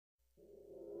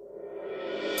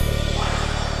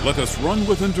Let us run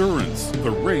with endurance the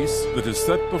race that is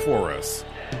set before us,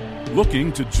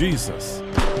 looking to Jesus,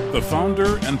 the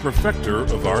founder and perfecter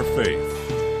of our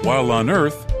faith. While on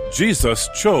earth, Jesus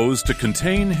chose to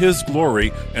contain his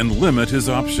glory and limit his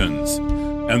options.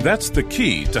 And that's the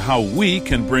key to how we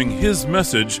can bring his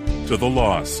message to the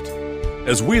lost.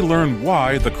 As we learn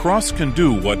why the cross can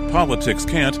do what politics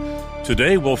can't,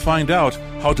 today we'll find out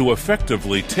how to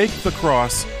effectively take the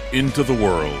cross into the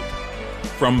world.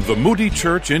 From the Moody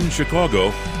Church in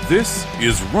Chicago, this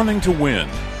is Running to Win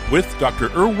with Dr.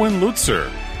 Erwin Lutzer,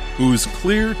 whose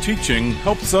clear teaching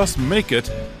helps us make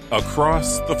it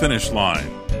across the finish line.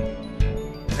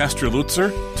 Pastor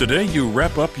Lutzer, today you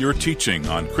wrap up your teaching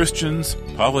on Christians,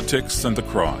 politics, and the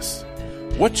cross.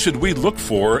 What should we look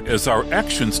for as our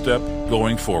action step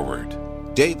going forward?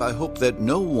 Dave, I hope that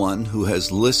no one who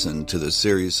has listened to the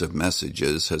series of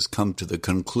messages has come to the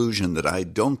conclusion that I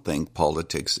don't think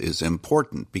politics is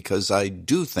important, because I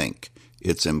do think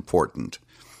it's important.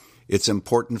 It's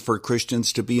important for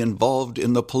Christians to be involved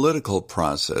in the political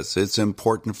process. It's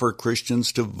important for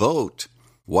Christians to vote.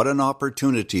 What an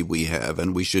opportunity we have,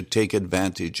 and we should take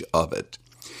advantage of it.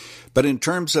 But in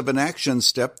terms of an action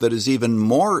step that is even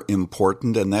more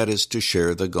important, and that is to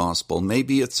share the gospel.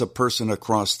 Maybe it's a person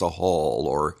across the hall,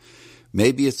 or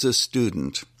maybe it's a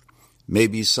student,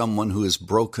 maybe someone who is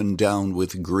broken down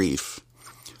with grief.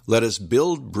 Let us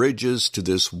build bridges to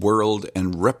this world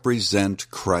and represent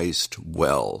Christ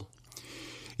well.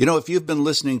 You know, if you've been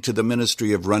listening to the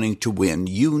ministry of Running to Win,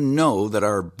 you know that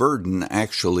our burden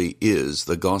actually is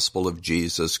the gospel of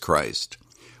Jesus Christ.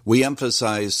 We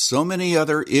emphasize so many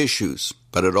other issues,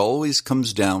 but it always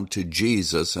comes down to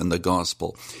Jesus and the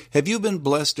gospel. Have you been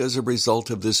blessed as a result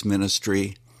of this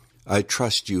ministry? I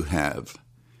trust you have.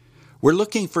 We're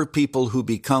looking for people who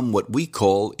become what we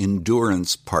call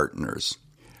endurance partners.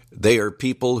 They are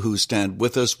people who stand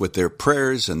with us with their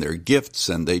prayers and their gifts,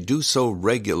 and they do so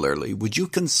regularly. Would you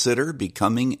consider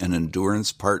becoming an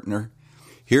endurance partner?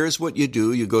 Here's what you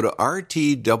do. You go to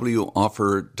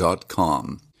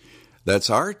rtwoffer.com.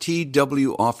 That's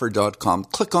rtwoffer.com.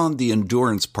 Click on the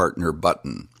Endurance Partner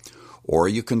button. Or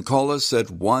you can call us at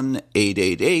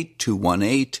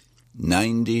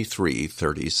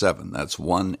 1-888-218-9337. That's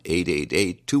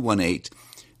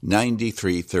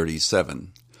 1-888-218-9337.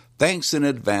 Thanks in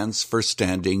advance for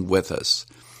standing with us.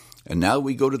 And now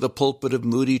we go to the pulpit of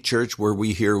Moody Church, where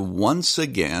we hear once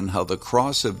again how the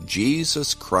cross of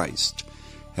Jesus Christ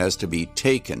has to be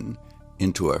taken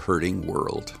into a hurting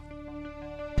world.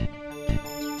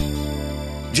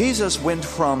 Jesus went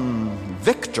from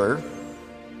victor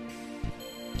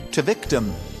to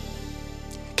victim.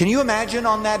 Can you imagine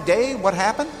on that day what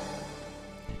happened?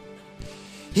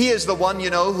 He is the one,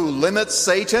 who limits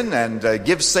Satan and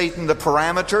gives Satan the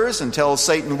parameters and tells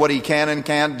Satan what he can and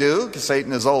can't do, because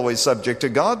Satan is always subject to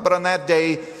God. But on that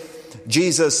day,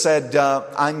 Jesus said,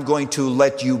 I'm going to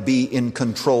let you be in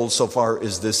control so far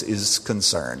as this is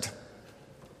concerned.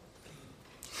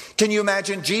 Can you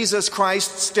imagine Jesus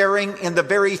Christ staring in the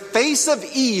very face of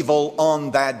evil on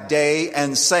that day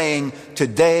and saying,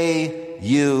 today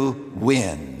you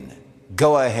win.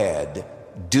 Go ahead,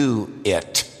 do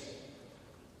it.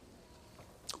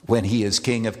 When he is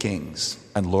King of Kings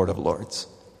and Lord of Lords.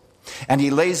 And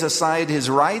he lays aside his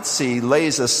rights, he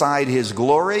lays aside his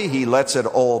glory, he lets it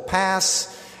all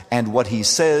pass, and what he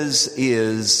says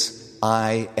is,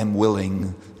 I am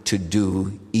willing to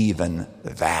do even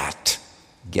that.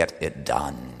 Get it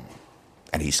done.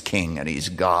 And he's King, and he's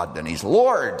God, and he's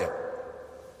Lord.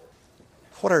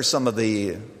 What are some of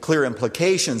the clear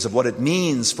implications of what it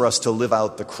means for us to live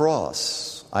out the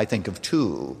cross? I think of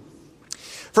two.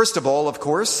 First of all, of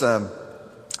course,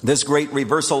 this great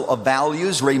reversal of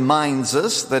values reminds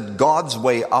us that God's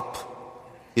way up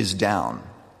is down.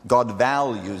 God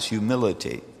values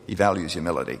humility. He values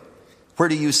humility. Where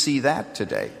do you see that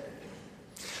today?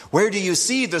 Where do you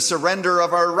see the surrender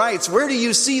of our rights? Where do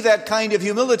you see that kind of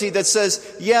humility that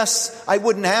says, yes, I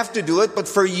wouldn't have to do it, but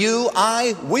for you,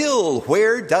 I will?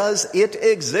 Where does it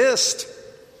exist?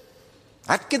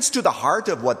 That gets to the heart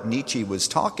of what Nietzsche was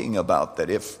talking about, that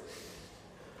if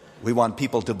we want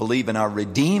people to believe in our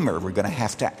Redeemer, we're going to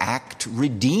have to act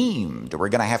redeemed. We're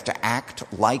going to have to act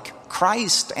like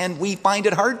Christ, and we find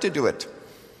it hard to do it.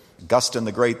 Augustine,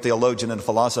 the great theologian and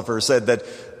philosopher, said that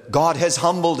God has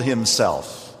humbled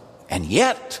himself, and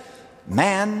yet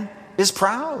man is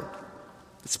proud.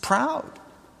 It's proud.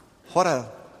 What a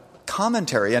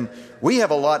commentary. And we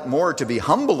have a lot more to be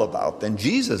humble about than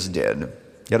Jesus did.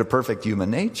 He had a perfect human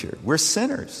nature. We're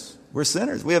sinners. We're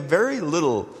sinners. We have very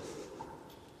little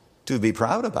to be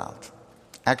proud about.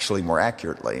 Actually, more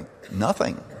accurately,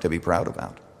 nothing to be proud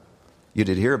about. You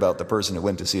did hear about the person who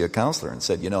went to see a counselor and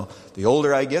said, the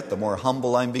older I get, the more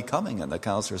humble I'm becoming. And the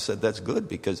counselor said, that's good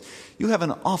because you have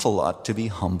an awful lot to be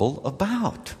humble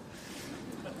about.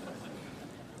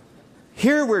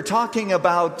 Here we're talking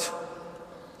about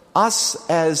us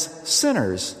as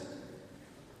sinners.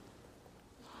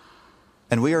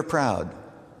 And we are proud.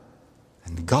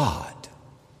 And God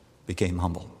became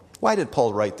humble. Why did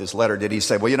Paul write this letter? Did he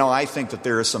say, I think that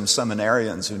there are some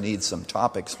seminarians who need some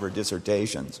topics for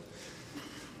dissertations.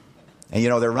 And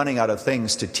they're running out of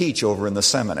things to teach over in the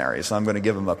seminary, so I'm going to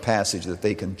give them a passage that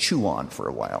they can chew on for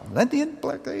a while. Is that the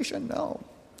implication? No.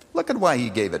 Look at why he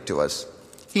gave it to us.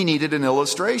 He needed an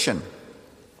illustration.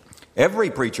 Every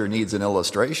preacher needs an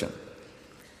illustration.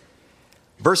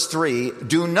 Verse 3,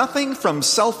 do nothing from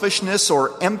selfishness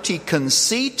or empty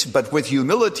conceit, but with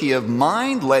humility of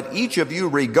mind, let each of you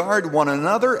regard one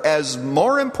another as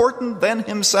more important than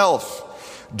himself.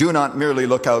 Do not merely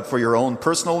look out for your own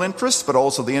personal interests, but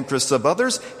also the interests of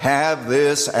others. Have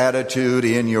this attitude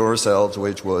in yourselves,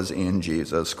 which was in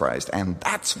Jesus Christ. And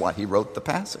that's why he wrote the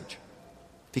passage.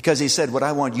 Because he said, what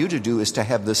I want you to do is to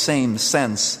have the same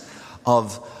sense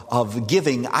of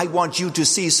giving. I want you to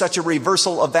see such a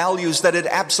reversal of values that it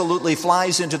absolutely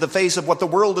flies into the face of what the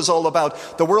world is all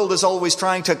about. The world is always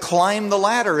trying to climb the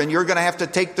ladder, and you're going to have to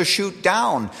take the chute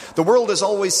down. The world is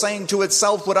always saying to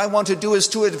itself, what I want to do is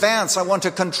to advance. I want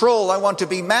to control. I want to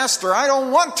be master. I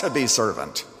don't want to be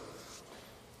servant.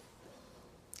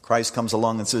 Christ comes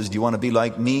along and says, do you want to be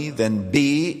like me? Then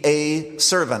be a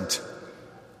servant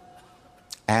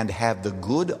and have the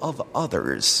good of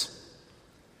others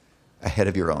ahead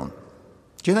of your own.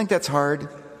 Do you think that's hard?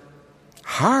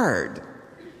 Hard.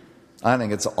 I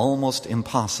think it's almost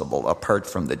impossible apart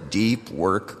from the deep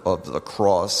work of the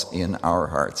cross in our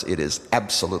hearts. It is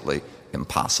absolutely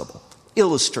impossible.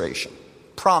 Illustration.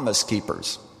 Promise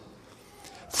keepers.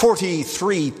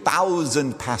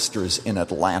 43,000 pastors in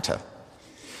Atlanta.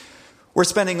 We're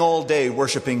spending all day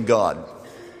worshiping God.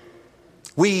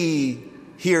 We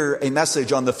hear a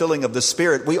message on the filling of the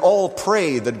Spirit. We all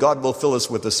pray that God will fill us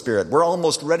with the Spirit. We're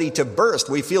almost ready to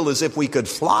burst. We feel as if we could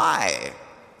fly.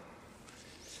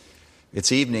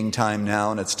 It's evening time now,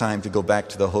 and it's time to go back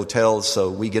to the hotel, so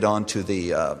we get on to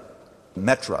the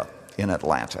Metro in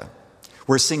Atlanta.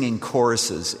 We're singing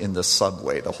choruses in the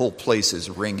subway. The whole place is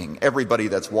ringing. Everybody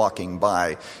that's walking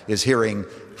by is hearing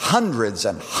hundreds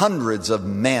and hundreds of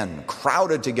men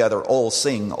crowded together, all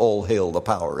sing, all hail the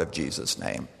power of Jesus'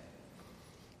 name.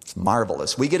 It's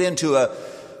marvelous. We get into a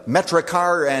Metro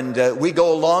car and we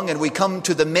go along and we come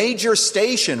to the major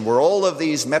station where all of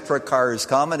these Metro cars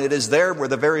come, and it is there where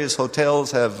the various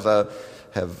hotels have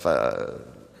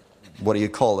what do you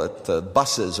call it,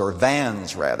 buses or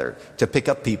vans rather, to pick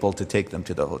up people to take them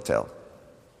to the hotel.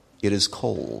 It is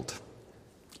cold,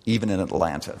 even in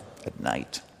Atlanta at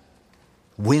night.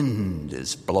 Wind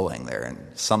is blowing there, and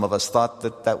some of us thought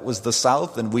that that was the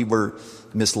South, and we were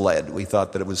misled. We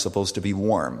thought that it was supposed to be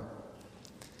warm.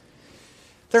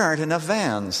 There aren't enough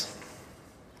vans.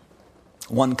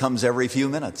 One comes every few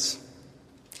minutes.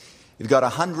 You've got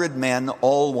 100 men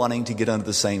all wanting to get into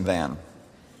the same van.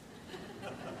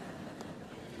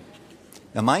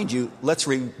 Now, mind you, let's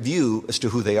review as to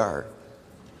who they are.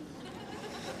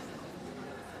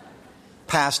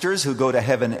 Pastors who go to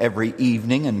heaven every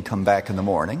evening and come back in the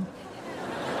morning.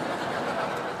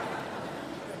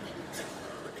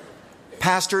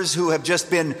 Pastors who have just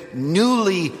been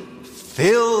newly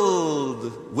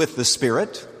filled with the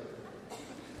Spirit.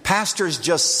 Pastors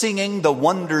just singing the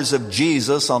wonders of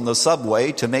Jesus on the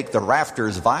subway to make the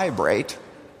rafters vibrate.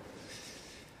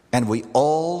 And we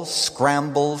all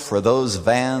scramble for those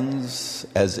vans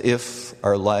as if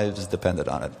our lives depended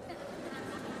on it.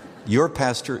 Your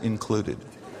pastor included.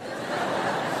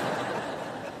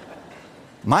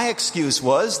 My excuse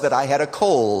was that I had a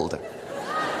cold.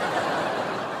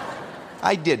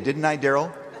 I did, didn't I,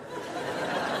 Daryl?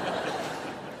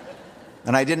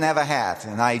 And I didn't have a hat,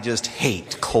 and I just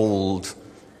hate cold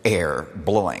air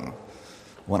blowing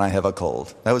when I have a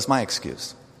cold. That was my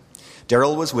excuse.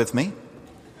 Daryl was with me.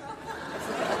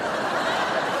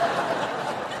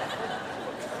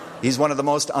 He's one of the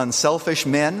most unselfish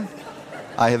men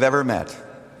I have ever met.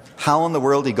 How in the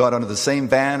world he got onto the same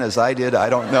van as I did, I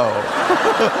don't know.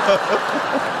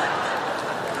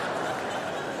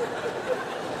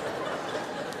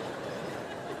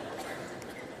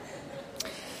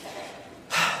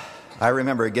 I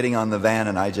remember getting on the van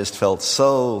and I just felt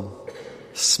so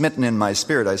smitten in my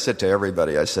spirit. I said to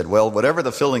everybody, I said, well, whatever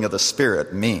the filling of the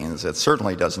Spirit means, it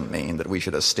certainly doesn't mean that we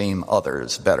should esteem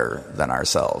others better than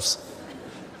ourselves.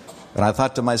 And I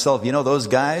thought to myself, you know, those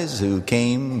guys who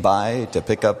came by to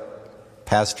pick up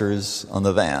pastors on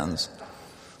the vans,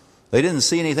 They didn't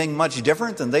see anything much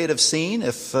different than they'd have seen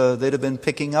if they'd have been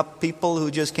picking up people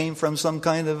who just came from some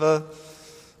kind of a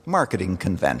marketing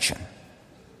convention.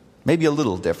 Maybe a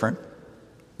little different,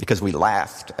 because we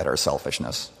laughed at our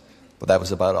selfishness, but that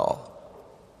was about all.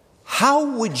 How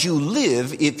would you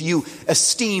live if you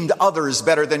esteemed others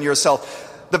better than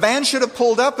yourself? The van should have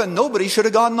pulled up and nobody should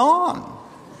have gotten on.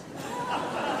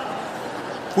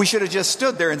 We should have just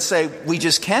stood there and say, we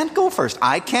just can't go first.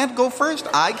 I can't go first.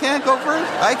 I can't go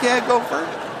first. I can't go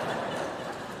first.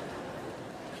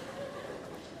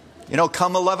 You know,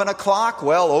 come 11 o'clock,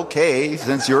 well, okay,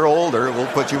 since you're older,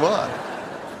 we'll put you on.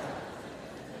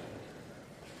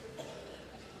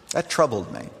 That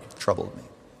troubled me.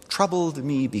 Troubled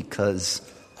me because,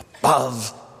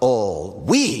 above all,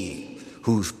 we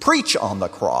who preach on the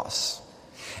cross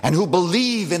and who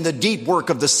believe in the deep work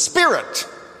of the Spirit,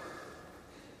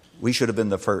 we should have been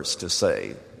the first to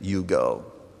say, you go,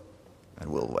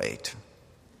 and we'll wait.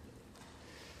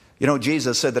 You know,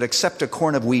 Jesus said that except a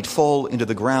corn of wheat fall into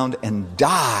the ground and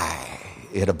die,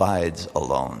 it abides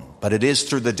alone. But it is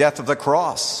through the death of the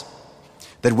cross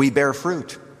that we bear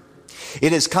fruit.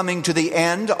 It is coming to the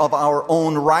end of our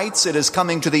own rights. It is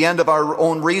coming to the end of our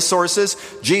own resources.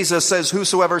 Jesus says,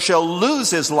 whosoever shall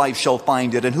lose his life shall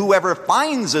find it. And whoever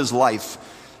finds his life,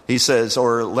 he says,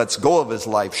 or lets go of his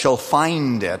life, shall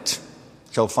find it.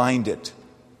 Shall find it.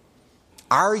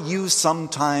 Are you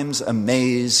sometimes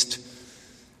amazed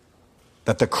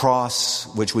that the cross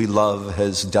which we love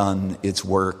has done its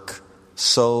work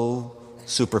so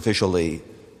superficially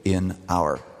in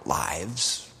our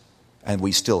lives? And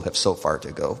we still have so far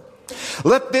to go.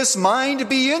 Let this mind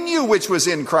be in you which was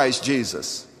in Christ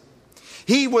Jesus.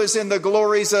 He was in the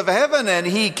glories of heaven and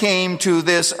he came to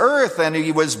this earth and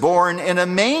he was born in a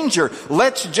manger.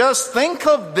 Let's just think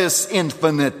of this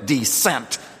infinite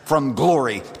descent from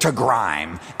glory to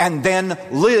grime and then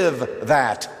live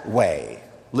that way.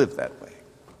 Live that way.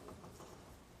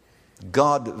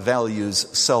 God values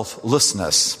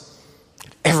selflessness.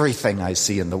 Everything I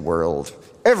see in the world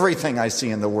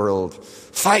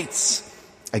fights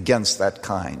against that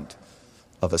kind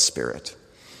of a spirit.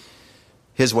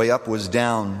 His way up was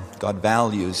down. God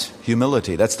values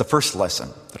humility. That's the first lesson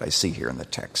that I see here in the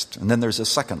text. And then there's a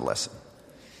second lesson.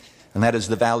 And that is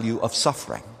the value of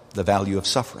suffering. The value of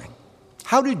suffering.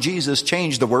 How did Jesus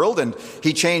change the world? And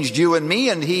he changed you and me,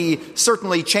 and he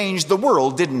certainly changed the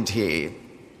world, didn't he?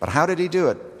 But how did he do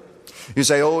it? You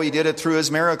say, oh, he did it through his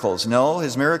miracles. No,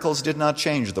 his miracles did not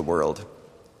change the world.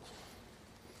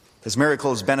 His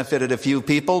miracles benefited a few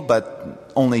people,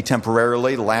 but only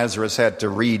temporarily. Lazarus had to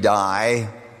re-die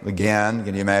again.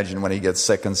 Can you imagine when he gets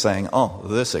sick and saying, oh,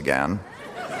 this again?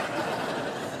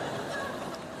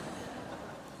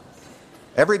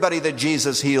 Everybody that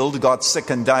Jesus healed got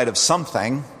sick and died of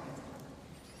something.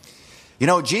 You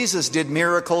know, Jesus did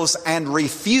miracles and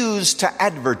refused to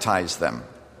advertise them.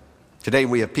 Today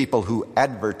we have people who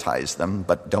advertise them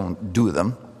but don't do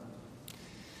them.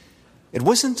 It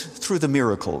wasn't through the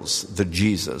miracles that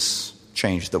Jesus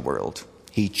changed the world.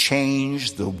 He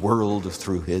changed the world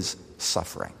through his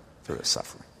suffering.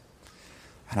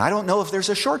 And I don't know if there's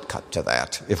a shortcut to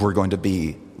that if we're going to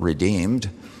be redeemed.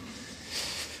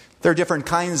 There are different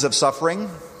kinds of suffering.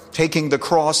 Taking the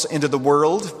cross into the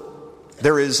world.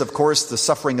 There is, of course, the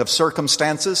suffering of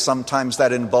circumstances. Sometimes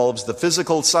that involves the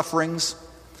physical sufferings,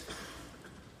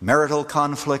 marital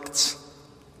conflicts.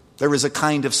 There is a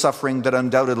kind of suffering that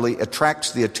undoubtedly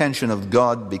attracts the attention of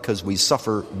God because we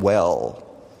suffer well.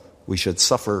 We should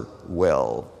suffer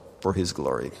well for his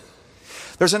glory.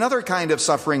 There's another kind of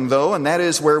suffering, though, and that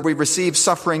is where we receive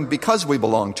suffering because we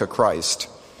belong to Christ.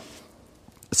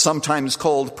 It's sometimes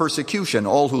called persecution.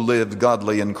 All who live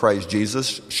godly in Christ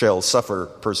Jesus shall suffer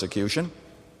persecution.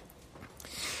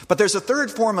 But there's a third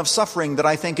form of suffering that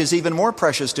I think is even more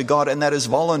precious to God, and that is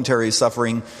voluntary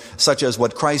suffering, such as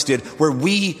what Christ did, where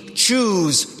we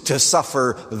choose to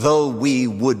suffer though we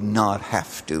would not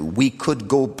have to. We could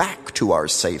go back to our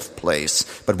safe place,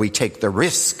 but we take the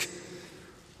risk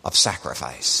of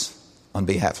sacrifice on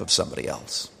behalf of somebody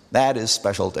else. That is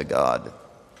special to God.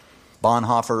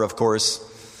 Bonhoeffer, of course,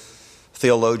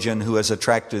 theologian who has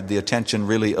attracted the attention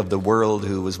really of the world,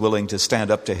 who was willing to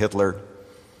stand up to Hitler,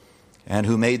 and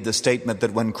who made the statement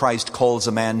that when Christ calls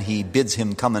a man, he bids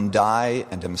him come and die,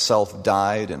 and himself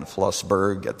died in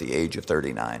Flossburg at the age of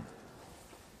 39.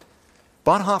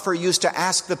 Bonhoeffer used to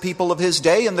ask the people of his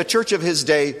day and the church of his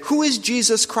day, who is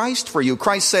Jesus Christ for you?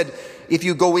 Christ said, if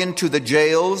you go into the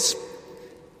jails,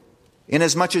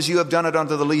 inasmuch as you have done it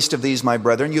unto the least of these, my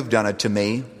brethren, you've done it to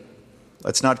me.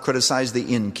 Let's not criticize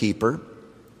the innkeeper.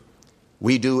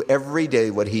 We do every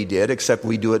day what he did, except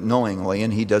we do it knowingly,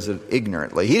 and he does it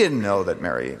ignorantly. He didn't know that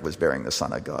Mary was bearing the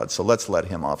Son of God, so let's let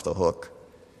him off the hook.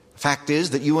 Fact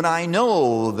is that you and I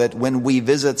know that when we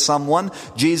visit someone,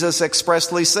 Jesus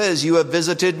expressly says, "You have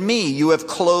visited me, you have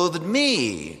clothed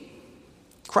me."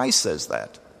 Christ says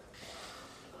that.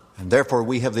 And therefore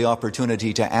we have the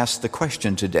opportunity to ask the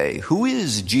question today, who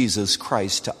is Jesus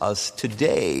Christ to us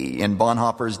today? In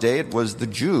Bonhoeffer's day it was the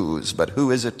Jews, but who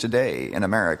is it today in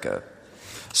America?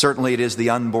 Certainly it is the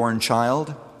unborn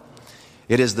child.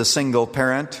 It is the single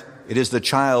parent. It is the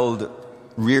child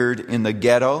reared in the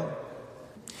ghetto.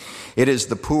 It is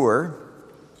the poor.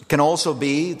 It can also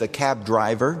be the cab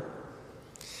driver.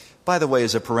 By the way,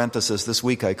 as a parenthesis, this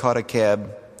week I caught a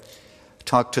cab,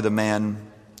 talked to the man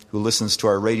who listens to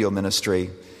our radio ministry,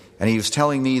 and he was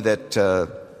telling me that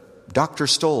Dr.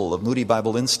 Stoll of Moody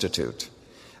Bible Institute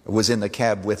was in the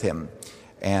cab with him.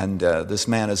 And this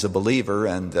man is a believer,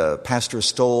 and Pastor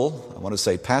Stoll,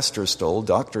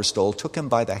 Dr. Stoll, took him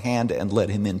by the hand and led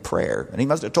him in prayer. And he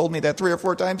must have told me that 3 or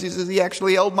 4 times. He says, he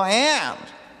actually held my hand.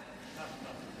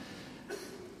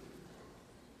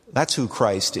 That's who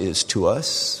Christ is to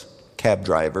us, cab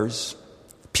drivers.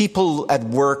 People at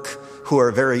work who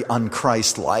are very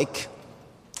un-Christ-like,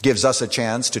 gives us a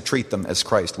chance to treat them as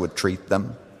Christ would treat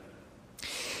them.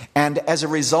 And as a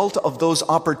result of those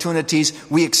opportunities,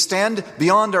 we extend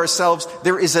beyond ourselves.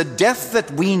 There is a death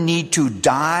that we need to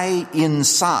die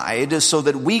inside so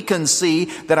that we can see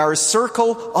that our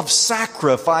circle of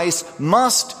sacrifice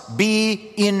must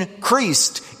be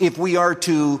increased if we are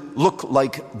to look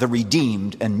like the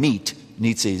redeemed and meet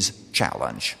Nietzsche's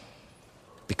challenge.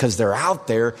 Because they're out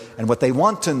there, and what they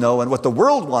want to know and what the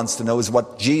world wants to know is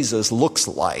what Jesus looks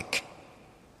like.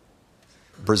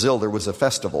 In Brazil, there was a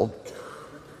festival.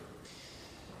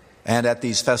 And at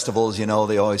these festivals, you know,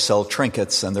 they always sell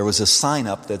trinkets, and there was a sign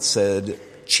up that said,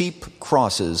 "Cheap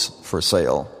crosses for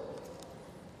sale."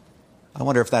 I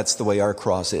wonder if that's the way our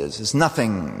cross is. It's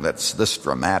nothing that's this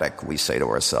dramatic, we say to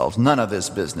ourselves. None of this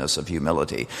business of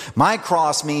humility. My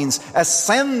cross means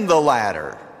ascend the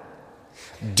ladder.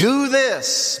 Do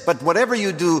this, but whatever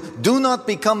you do, do not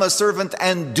become a servant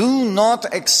and do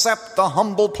not accept the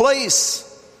humble place.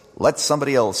 Let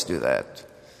somebody else do that.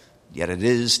 Yet it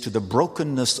is to the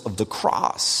brokenness of the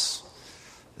cross,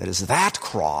 that is that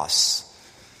cross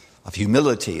of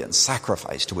humility and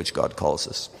sacrifice to which God calls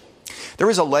us. There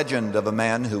is a legend of a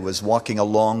man who was walking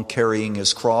along carrying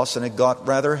his cross, and it got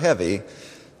rather heavy,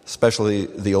 especially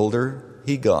the older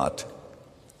he got.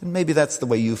 And maybe that's the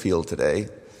way you feel today.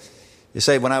 You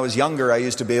say, when I was younger, I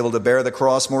used to be able to bear the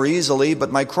cross more easily,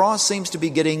 but my cross seems to be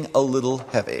getting a little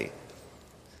heavy.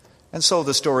 And so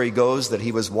the story goes that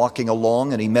he was walking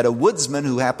along and he met a woodsman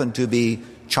who happened to be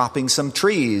chopping some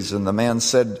trees. And the man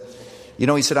said,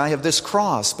 he said, "I have this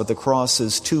cross, but the cross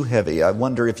is too heavy. I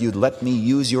wonder if you'd let me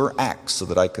use your axe so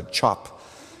that I could chop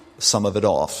some of it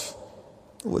off."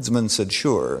 The woodsman said,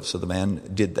 "Sure." So the man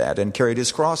did that and carried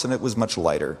his cross, and it was much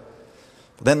lighter.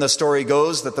 Then the story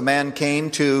goes that the man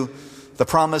came to the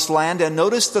promised land and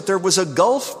noticed that there was a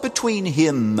gulf between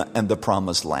him and the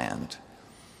promised land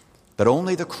that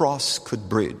only the cross could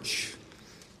bridge,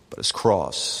 but his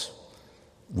cross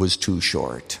was too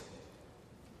short.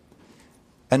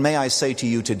 And may I say to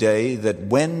you today that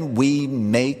when we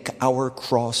make our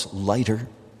cross lighter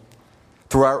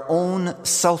through our own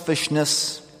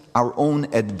selfishness, our own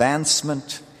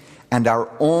advancement, and our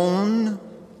own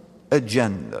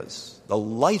agendas, the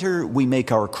lighter we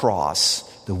make our cross,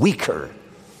 the weaker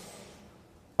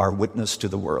our witness to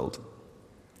the world.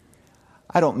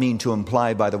 I don't mean to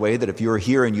imply, by the way, that if you're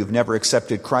here and you've never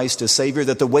accepted Christ as Savior,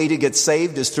 that the way to get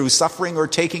saved is through suffering or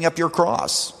taking up your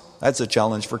cross. That's a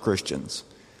challenge for Christians.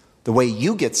 The way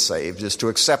you get saved is to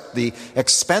accept the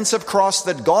expensive cross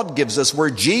that God gives us, where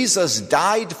Jesus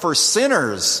died for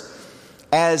sinners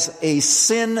as a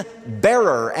sin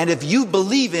bearer. And if you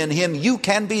believe in Him, you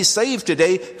can be saved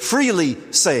today, freely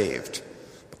saved.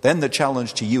 But then the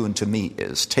challenge to you and to me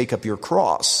is take up your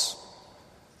cross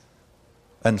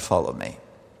and follow me.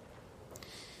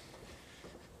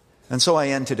 And so I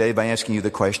end today by asking you the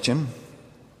question,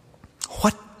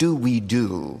 what do we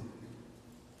do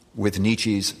with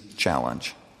Nietzsche's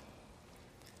challenge?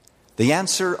 The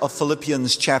answer of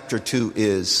Philippians chapter 2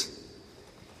 is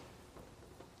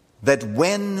that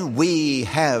when we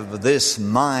have this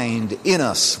mind in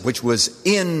us, which was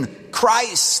in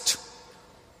Christ,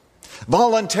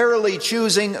 voluntarily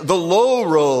choosing the low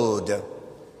road,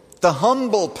 the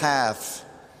humble path,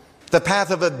 the path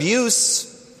of abuse,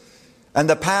 and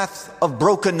the path of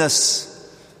brokenness,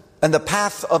 and the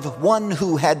path of one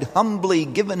who had humbly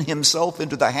given himself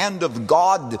into the hand of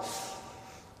God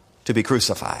to be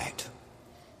crucified.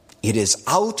 It is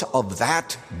out of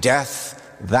that death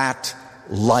that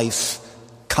life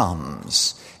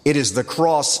comes. It is the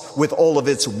cross with all of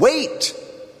its weight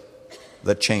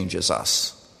that changes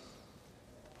us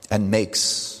and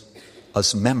makes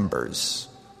us members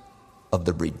of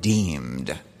the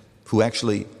redeemed, who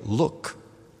actually look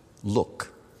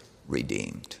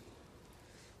redeemed.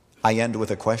 I end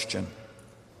with a question.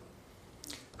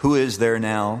 Who is there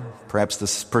now, perhaps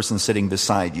this person sitting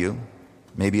beside you,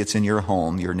 maybe it's in your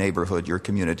home, your neighborhood, your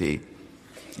community,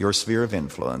 your sphere of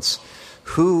influence,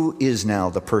 who is now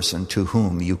the person to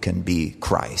whom you can be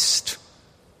Christ?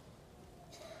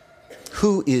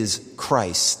 Who is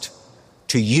Christ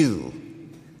to you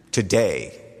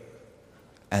today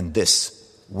and this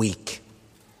week?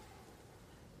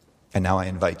 And now I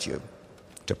invite you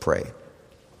to pray.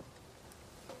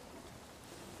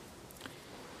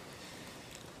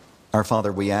 Our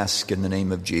Father, we ask in the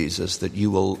name of Jesus that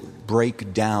you will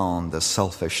break down the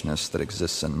selfishness that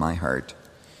exists in my heart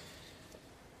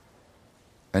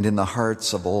and in the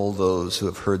hearts of all those who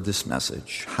have heard this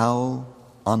message. How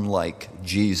unlike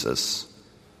Jesus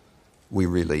we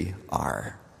really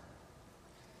are.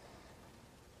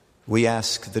 We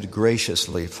ask that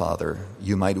graciously, Father,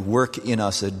 you might work in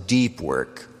us a deep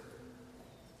work.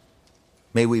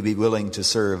 May we be willing to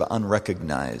serve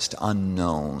unrecognized,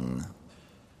 unknown,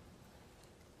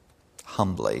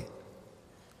 humbly.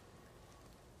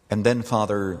 And then,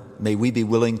 Father, may we be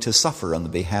willing to suffer on the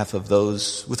behalf of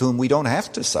those with whom we don't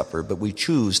have to suffer, but we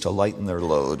choose to lighten their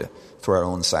load through our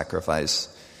own sacrifice.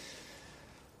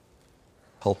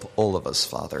 Help all of us,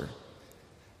 Father,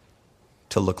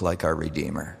 to look like our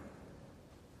Redeemer.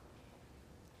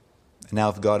 And now,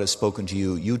 if God has spoken to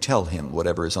you, you tell him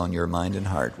whatever is on your mind and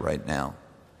heart right now.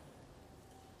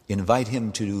 Invite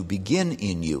him to begin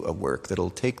in you a work that will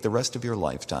take the rest of your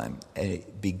lifetime.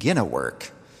 Begin a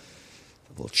work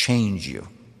that will change you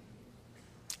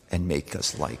and make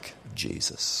us like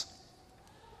Jesus.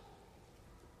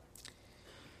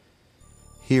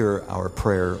 Hear our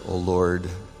prayer, O Lord,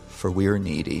 for we are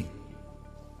needy.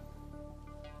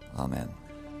 Amen.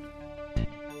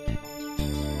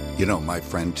 You know, my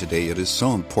friend, today it is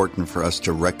so important for us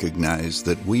to recognize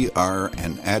that we are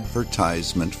an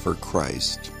advertisement for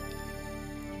Christ.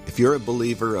 If you're a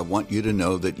believer, I want you to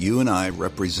know that you and I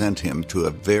represent him to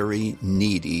a very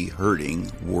needy,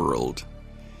 hurting world.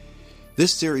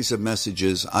 This series of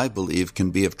messages, I believe,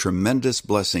 can be of tremendous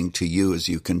blessing to you as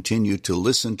you continue to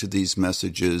listen to these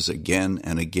messages again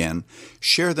and again.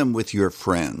 Share them with your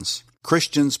friends.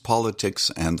 Christians,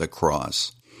 Politics, and the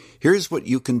Cross. Here's what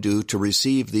you can do to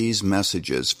receive these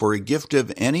messages. For a gift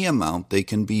of any amount, they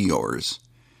can be yours.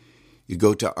 You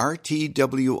go to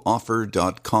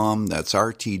rtwoffer.com, that's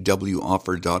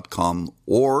rtwoffer.com,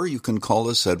 or you can call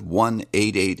us at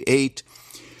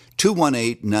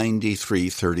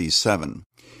 1-888-218-9337.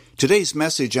 Today's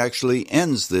message actually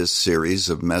ends this series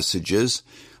of messages,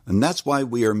 and that's why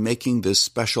we are making this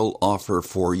special offer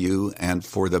for you and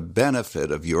for the benefit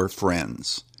of your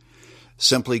friends.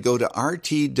 Simply go to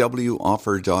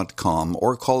rtwoffer.com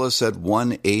or call us at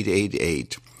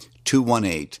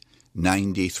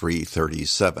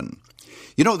 1-888-218-9337.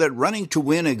 You know that Running to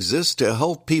Win exists to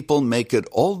help people make it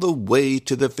all the way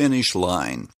to the finish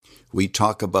line. We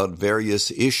talk about various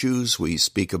issues, we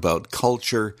speak about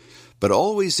culture, but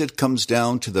always it comes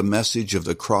down to the message of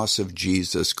the cross of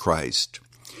Jesus Christ.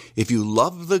 If you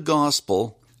love the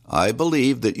gospel, I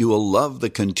believe that you will love the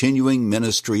continuing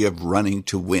ministry of Running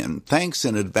to Win. Thanks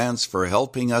in advance for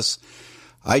helping us.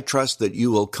 I trust that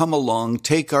you will come along,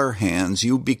 take our hands.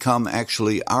 You become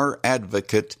actually our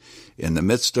advocate in the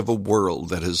midst of a world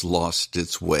that has lost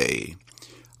its way.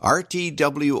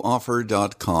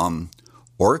 rtwoffer.com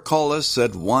or call us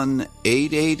at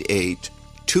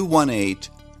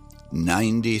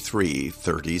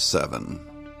 1-888-218-9337.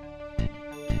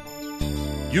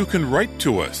 You can write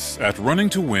to us at Running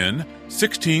to Win,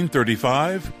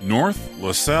 1635 North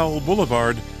LaSalle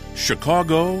Boulevard,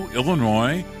 Chicago,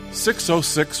 Illinois,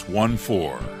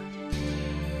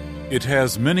 60614. It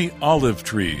has many olive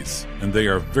trees, and they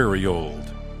are very old.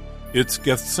 It's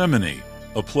Gethsemane,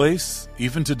 a place,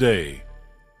 even today,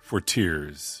 for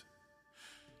tears.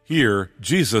 Here,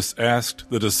 Jesus asked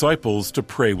the disciples to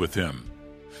pray with him.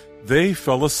 They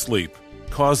fell asleep,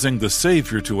 causing the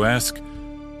Savior to ask,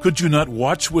 "Could you not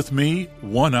watch with me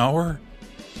 1 hour?"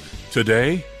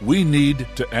 Today, we need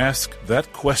to ask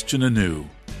that question anew.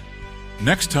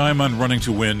 Next time on Running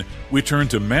to Win, we turn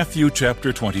to Matthew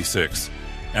chapter 26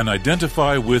 and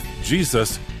identify with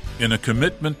Jesus in a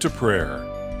commitment to prayer.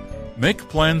 Make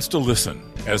plans to listen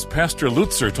as Pastor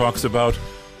Lutzer talks about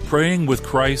praying with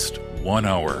Christ 1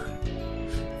 hour.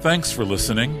 Thanks for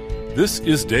listening. This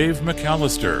is Dave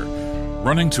McAllister.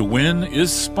 Running to Win is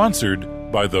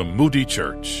sponsored by the Moody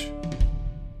Church.